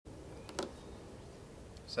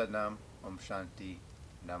Sadnam, Om Shanti,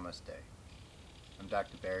 Namaste. I'm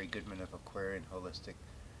Dr. Barry Goodman of Aquarian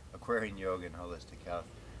Yoga and Holistic Health,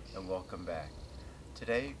 and welcome back.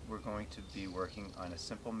 Today we're going to be working on a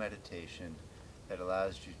simple meditation that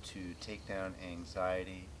allows you to take down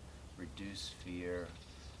anxiety, reduce fear,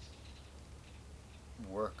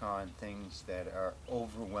 work on things that are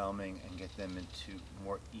overwhelming and get them into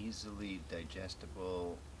more easily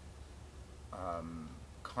digestible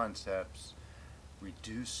concepts,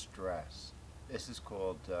 reduce stress. This is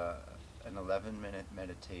called an 11-minute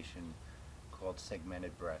meditation called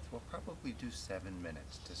segmented breath. We'll probably do 7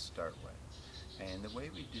 minutes to start with. And the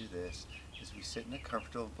way we do this is we sit in a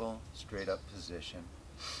comfortable, straight up position.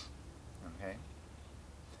 Okay?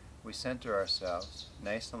 We center ourselves,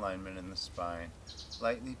 nice alignment in the spine,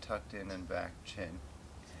 lightly tucked in and back chin.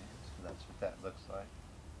 Okay, so that's what that looks like.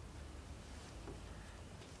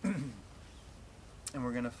 And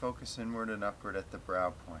we're going to focus inward and upward at the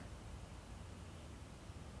brow point.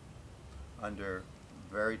 Under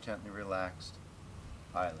very gently relaxed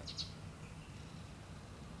eyelids.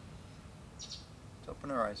 Let's open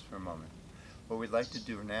our eyes for a moment. What we'd like to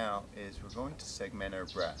do now is we're going to segment our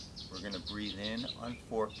breath. We're going to breathe in on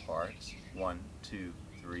 4 parts, 1, 2,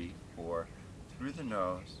 3, 4, through the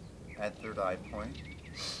nose at third eye point.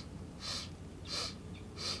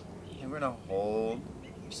 And we're going to hold,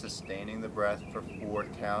 sustaining the breath for 4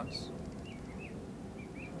 counts.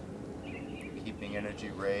 Keeping energy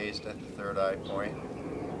raised at the third eye point.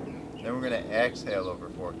 Then we're going to exhale over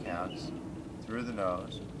 4 counts through the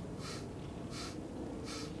nose.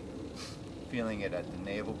 Feeling it at the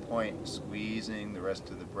navel point, squeezing the rest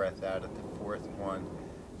of the breath out at the 4th one.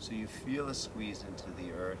 So you feel a squeeze into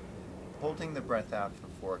the earth. Holding the breath out for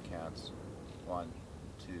 4 counts. 1,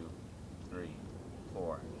 2, 3,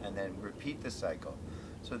 4. And then repeat the cycle.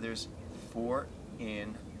 So there's 4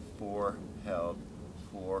 in, 4 held,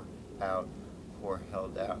 4 out, 4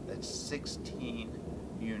 held out. That's 16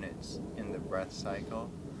 units in the breath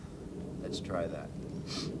cycle. Let's try that.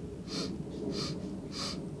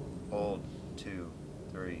 Hold, 2,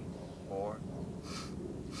 3, 4.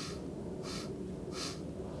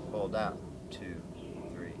 Hold out, 2,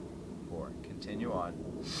 3, 4. Continue on.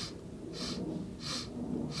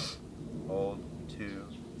 Hold, 2,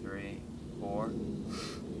 3, 4.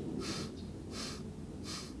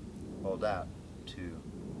 Hold out, 2,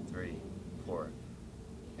 3, 4.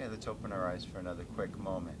 Okay, let's open our eyes for another quick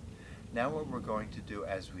moment. Now what we're going to do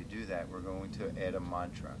as we do that, we're going to add a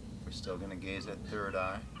mantra. We're still going to gaze at third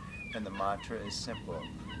eye, and the mantra is simple.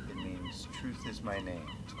 It means truth is my name.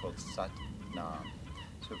 It's called Sat Nam.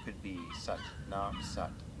 So it could be Sat Nam,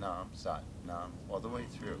 Sat Nam, Sat Nam, all the way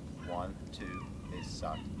through. 1, 2 is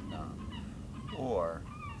Sat Nam. Or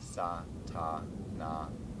Sa Ta Na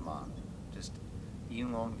Ma. Just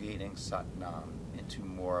elongating Sat Nam into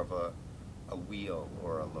more of a wheel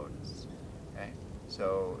or a lotus. Okay?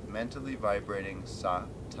 So mentally vibrating Sa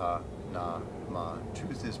Ta Na Ma.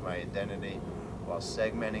 Truth is my identity, while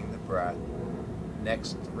segmenting the breath.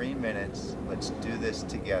 Next 3 minutes, let's do this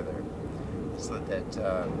together. Let's let that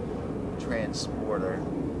transporter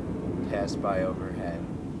pass by overhead.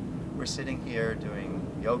 We're sitting here doing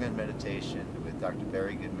yoga and meditation with Dr.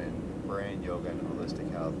 Barry Goodman, Aquarian Yoga and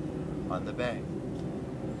Holistic Health, on the bay.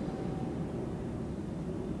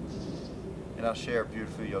 And I'll share a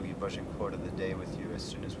beautiful Yogi Bhajan quote of the day with you as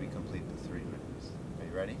soon as we complete the 3 minutes. Are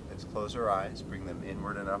you ready? Let's close our eyes, bring them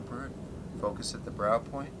inward and upward. Focus at the brow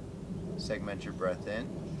point. Segment your breath in.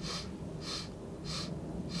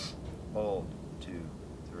 Hold, 2,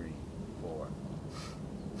 3, 4.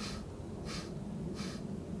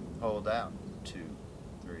 Hold out, 2,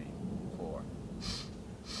 3, 4.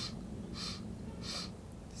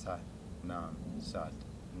 Sat Nam, Sat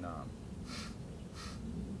Nam.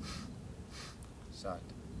 Sat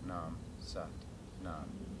Nam, Sat Nam.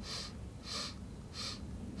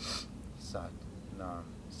 Sat Nam,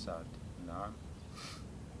 Sat Nam.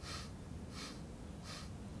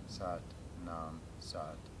 Sat Nam,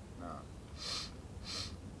 Sat Nam.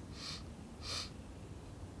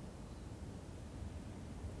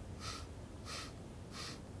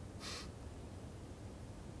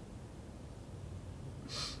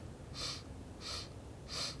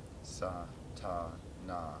 Sa Ta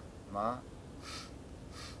Na Ma.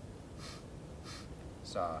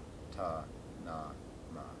 Sa Ta Na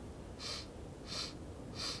Ma.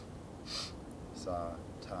 Sa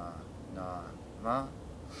Ta Na Ma.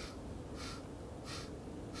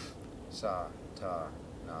 Sa Ta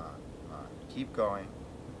Na Ma. Keep going.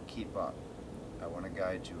 Keep up. I want to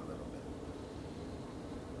guide you a little bit.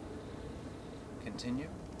 Continue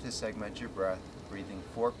to segment your breath, breathing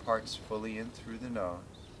 4 parts fully in through the nose,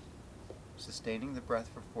 sustaining the breath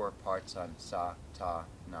for 4 parts on sa, ta,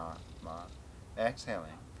 na, ma,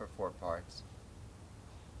 exhaling for 4 parts,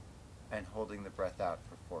 and holding the breath out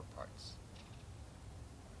for 4 parts.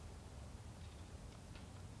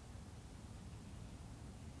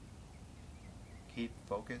 Keep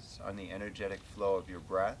focus on the energetic flow of your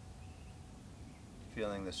breath,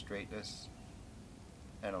 feeling the straightness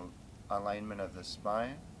and alignment of the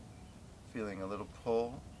spine, feeling a little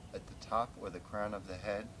pull at the top or the crown of the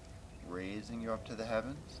head, raising you up to the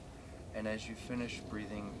heavens. And as you finish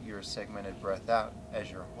breathing your segmented breath out,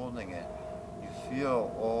 as you're holding it, you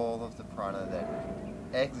feel all of the prana that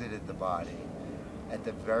exited the body at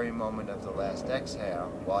the very moment of the last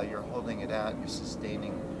exhale. While you're holding it out, you're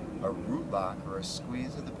sustaining a root lock or a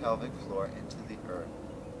squeeze of the pelvic floor into the earth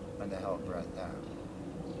on the held breath out.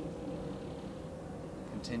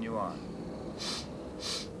 Continue on.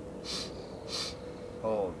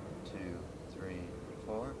 Hold, 2, 3,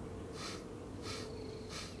 4.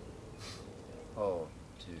 Hold,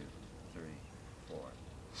 2, 3, 4.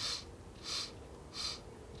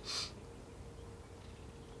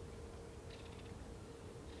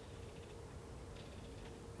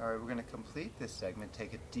 All right, we're going to complete this segment.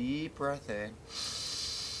 Take a deep breath in.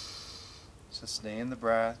 Sustain the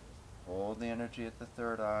breath. Hold the energy at the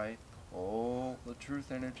third eye. Pull the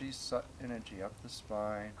truth energy, sut energy up the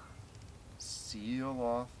spine. Seal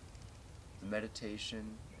off the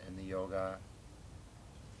meditation and the yoga.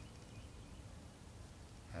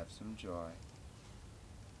 Have some joy.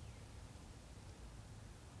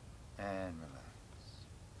 And relax.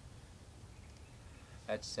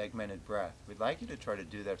 That's segmented breath. We'd like you to try to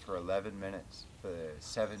do that for 11 minutes for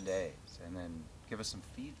 7 days, and then give us some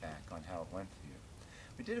feedback on how it went for you.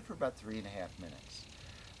 We did it for about 3.5 minutes.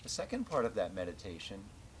 The second part of that meditation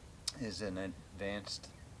is an advanced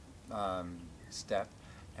step,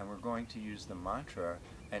 and we're going to use the mantra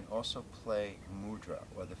and also play mudra,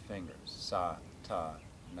 or the fingers. Sa, ta,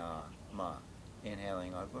 na, ma.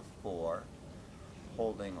 Inhaling over 4,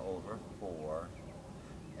 holding over 4,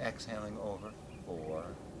 exhaling over 4,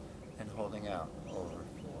 and holding out over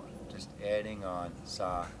 4. Just adding on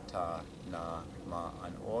sa, ta, na, ma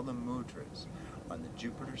on all the mudras on the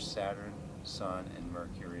Jupiter, Saturn, Sun, and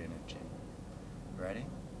Mercury energy. Ready?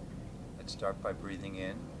 Let's start by breathing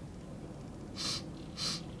in.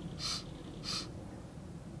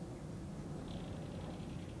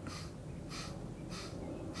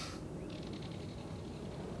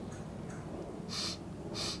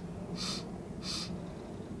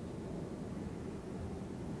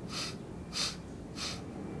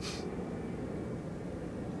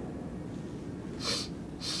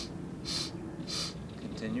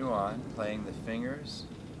 Continue on, playing the fingers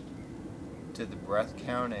to the breath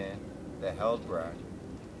count in, the held breath,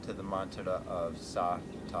 to the mantra of sa,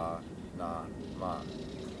 ta, na, ma.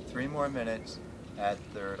 3 more minutes at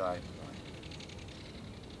third eye point.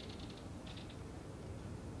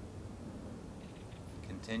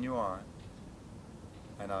 Continue on,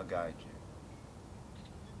 and I'll guide you.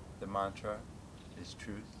 The mantra is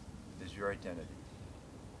truth, is your identity.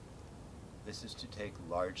 This is to take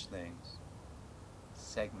large things,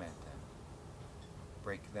 segment them,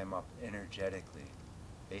 break them up energetically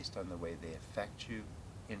based on the way they affect you,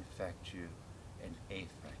 infect you, and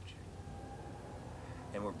affect you.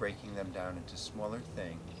 And we're breaking them down into smaller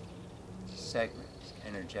things, segments,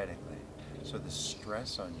 energetically, so the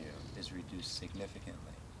stress on you is reduced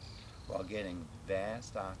significantly while getting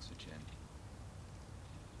vast oxygen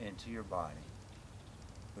into your body,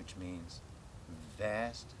 which means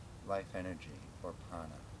vast life energy, or prana,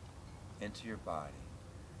 into your body,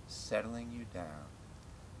 settling you down,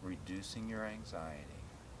 reducing your anxiety,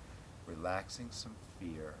 relaxing some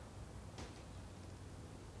fear,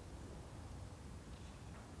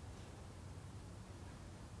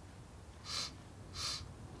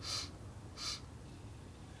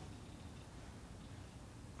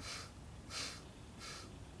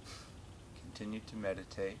 continue to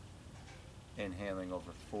meditate, inhaling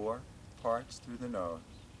over 4 parts through the nose,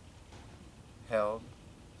 held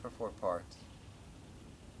for 4 parts,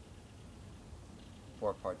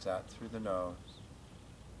 4 parts out through the nose,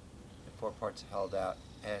 and 4 parts held out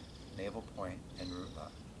at navel point and root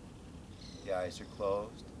lock. The eyes are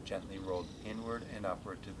closed, gently rolled inward and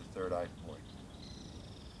upward to the third eye point.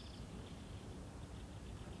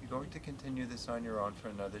 You're going to continue this on your own for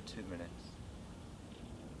another 2 minutes.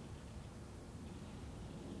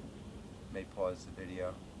 You may pause the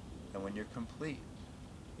video, and when you're complete,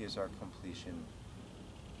 here's our completion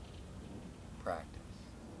practice.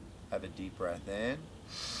 Have a deep breath in.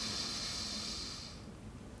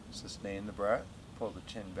 Sustain the breath. Pull the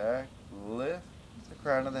chin back. Lift the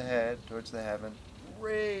crown of the head towards the heaven.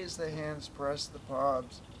 raise the hands, press the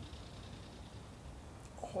palms.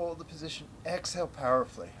 Hold the position. Exhale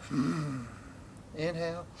powerfully.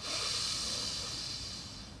 Inhale.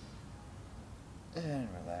 And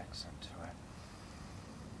relax into it.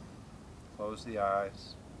 Close the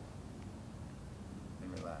eyes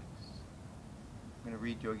and relax. I'm going to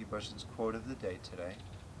read Yogi Bhajan's quote of the day today.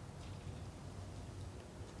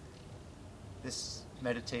 This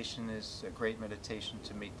meditation is a great meditation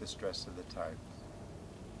to meet the stress of the times.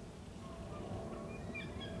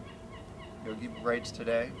 Yogi writes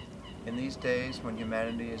today, in these days when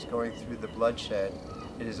humanity is going through the bloodshed,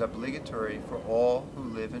 it is obligatory for all who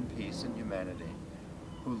live in peace and humanity,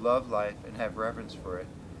 who love life and have reverence for it,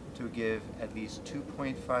 to give at least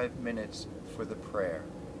 2.5 minutes for the prayer.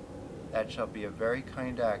 That shall be a very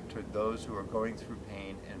kind act toward those who are going through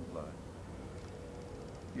pain and blood.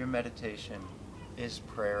 Your meditation is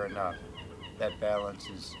prayer enough that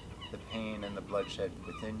balances the pain and the bloodshed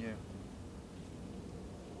within you.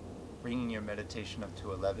 Bringing your meditation up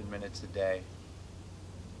to 11 minutes a day,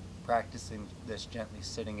 practicing this gently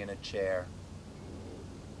sitting in a chair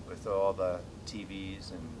with all the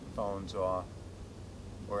TVs and phones off,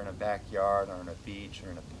 or in a backyard, or on a beach,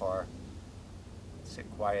 or in a park. Sit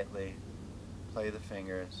quietly, play the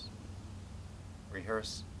fingers,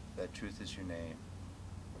 rehearse that truth is your name.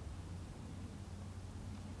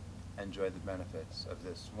 Enjoy the benefits of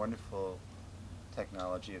this wonderful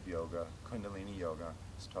technology of yoga, Kundalini Yoga.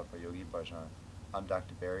 It's taught by Yogi Bhajan. I'm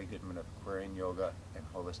Dr. Barry Goodman of Aquarian Yoga and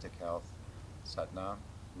Holistic Health. Sat Nam,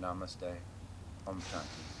 Namaste, Om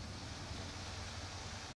Shanti.